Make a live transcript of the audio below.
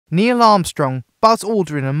Neil Armstrong, Buzz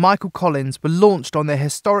Aldrin and Michael Collins were launched on their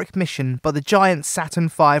historic mission by the giant Saturn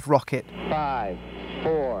V rocket. 5,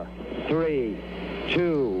 4, 3,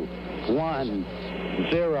 2, 1,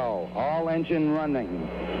 0. All engine running.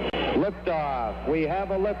 Liftoff. We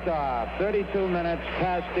have a liftoff. 32 minutes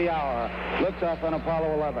past the hour. Liftoff on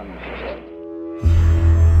Apollo 11.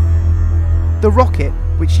 The rocket,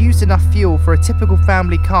 which used enough fuel for a typical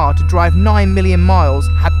family car to drive 9 million miles,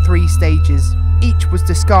 had 3 stages. Each was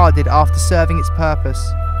discarded after serving its purpose.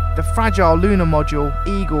 The fragile lunar module,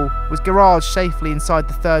 Eagle, was garaged safely inside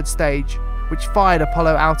the 3rd stage, which fired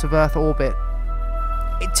Apollo out of Earth orbit.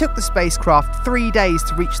 It took the spacecraft 3 days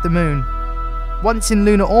to reach the moon. Once in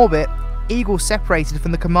lunar orbit, Eagle separated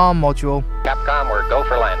from the command module. Capcom, we're go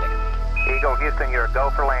for landing. Eagle, Houston, you're go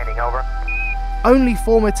for landing, over. Only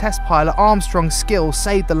former test pilot Armstrong's skill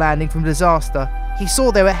saved the landing from disaster. He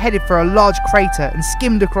saw they were headed for a large crater and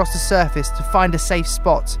skimmed across the surface to find a safe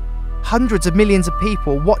spot. Hundreds of millions of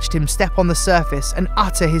people watched him step on the surface and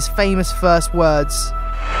utter his famous first words.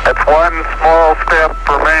 It's one small step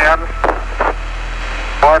for man,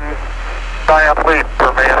 one giant leap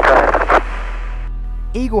for mankind.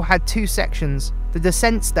 Eagle had 2 sections, the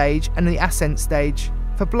descent stage and the ascent stage.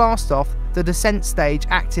 For blastoff, the descent stage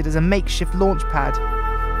acted as a makeshift launch pad.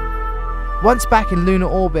 Once back in lunar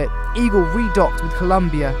orbit, Eagle redocked with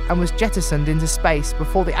Columbia and was jettisoned into space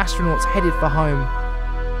before the astronauts headed for home.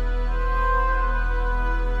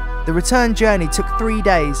 The return journey took 3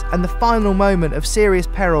 days, and the final moment of serious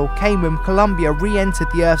peril came when Columbia re-entered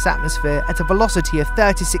the Earth's atmosphere at a velocity of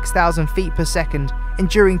 36,000 feet per second,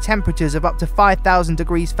 enduring temperatures of up to 5,000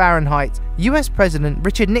 degrees Fahrenheit. US President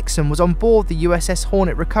Richard Nixon was on board the USS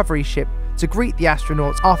Hornet recovery ship to greet the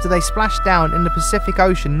astronauts after they splashed down in the Pacific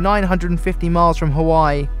Ocean 950 miles from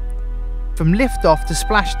Hawaii. From liftoff to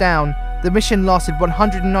splashdown, the mission lasted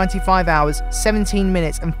 195 hours, 17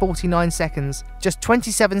 minutes and 49 seconds, just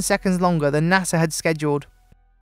 27 seconds longer than NASA had scheduled.